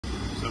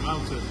So I'm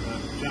out at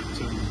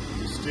Japton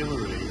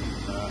Distillery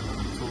and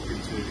I'm talking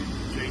to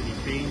Janie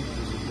Keane,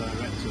 who's the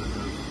director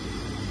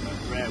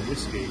of Rare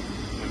Whisky.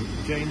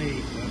 Janie,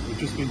 we've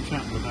just been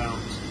chatting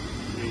about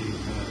the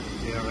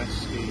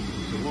DRS scheme.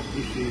 So what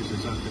issues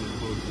has that been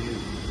involved for you?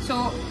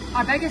 So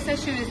our biggest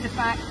issue is the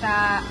fact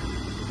that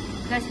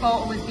this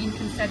bottle is being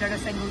considered a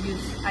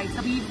single-use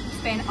item. We've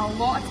spent a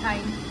lot of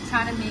time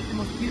trying to make the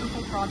most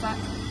beautiful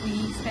product.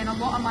 We spend a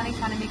lot of money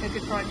trying to make a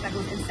good product that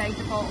goes inside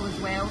the bottle as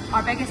well.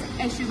 Our biggest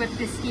issue with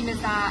this scheme is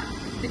that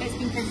it's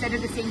been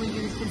considered the same way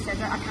you would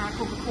consider a can of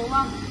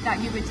Coca-Cola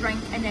that you would drink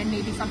and then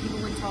maybe some people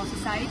would toss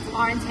aside.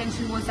 Our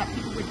intention was that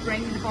people would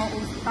bring the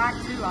bottles back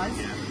to us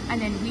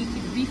and then we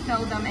could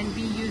refill them and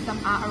reuse them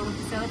at our own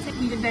facility.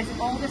 We've invested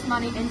all this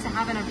money into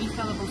having a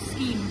refillable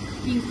scheme.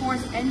 Being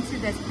forced into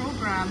this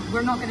program,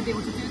 we're not going to be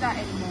able to do that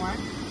anymore,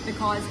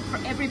 because for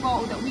every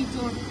bottle that we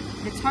don't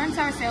return to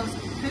ourselves,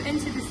 put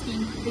into the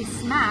scheme, they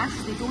smash,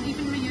 they don't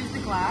even reuse the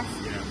glass.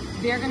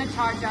 They're going to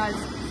charge us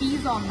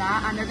fees on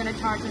that, and they're going to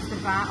charge us the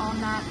VAT on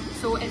that.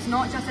 So it's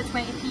not just a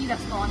 20p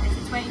that's gone, it's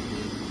a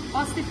 20p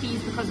plus the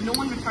fees, because no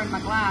one returned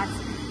my glass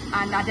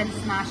and I didn't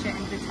smash it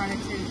and return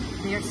it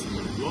to their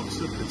scheme. What's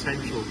the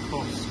potential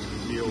cost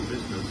to your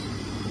business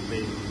of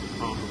being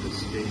part of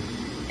this scheme?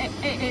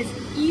 It is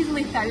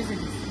easily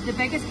thousands. The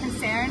biggest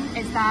concern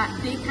is that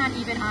they can't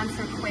even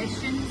answer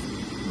questions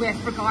with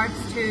regards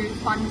to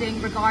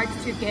funding, regards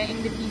to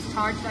getting the fees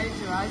charged out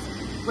to us,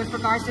 with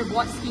regards to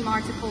what scheme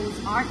articles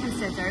are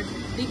considered.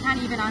 They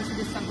can't even answer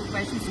this simple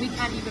questions. We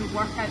can't even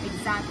work out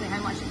exactly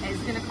how much it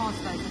is going to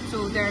cost us.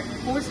 So they're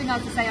forcing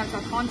us to sign up to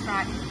a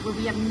contract where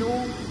we have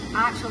no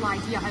actual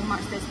idea how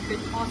much this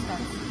could cost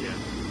us.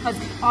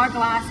 Because our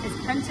glass is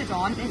printed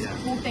on, this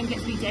whole thing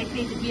gets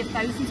redecorated. We have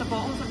thousands of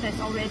bottles of this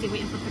already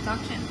waiting for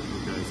production.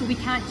 So we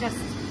can't just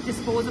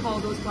dispose of all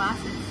those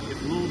glasses.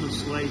 If Lorna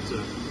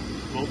Slater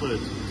bothered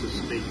to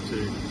speak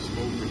to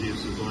small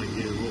producers like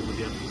you, what would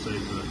you have to say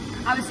to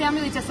her? I would say I'm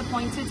really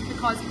disappointed,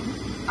 because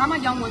I'm a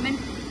young woman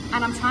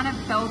and I'm trying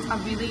to build a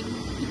really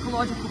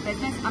ecological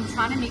business. I'm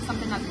trying to make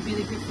something that's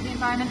really good for the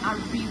environment. I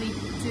really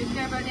do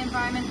care about the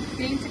environment.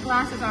 Getting to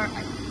glasses are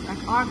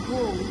like our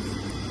goals.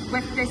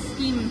 With this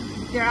scheme,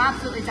 they're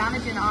absolutely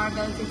damaging our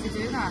ability to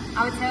do that.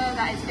 I would tell her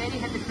that it's very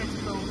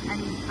hypocritical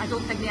and I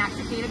don't think they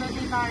actually care about the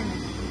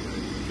environment.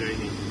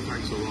 Janie,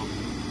 thanks a lot.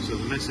 So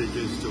the message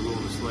is to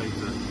Lorna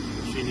Slater,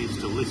 she needs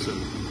to listen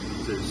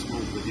to small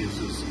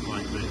producers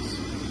like this,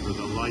 who are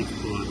the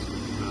lifeblood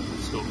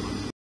of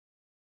Scotland.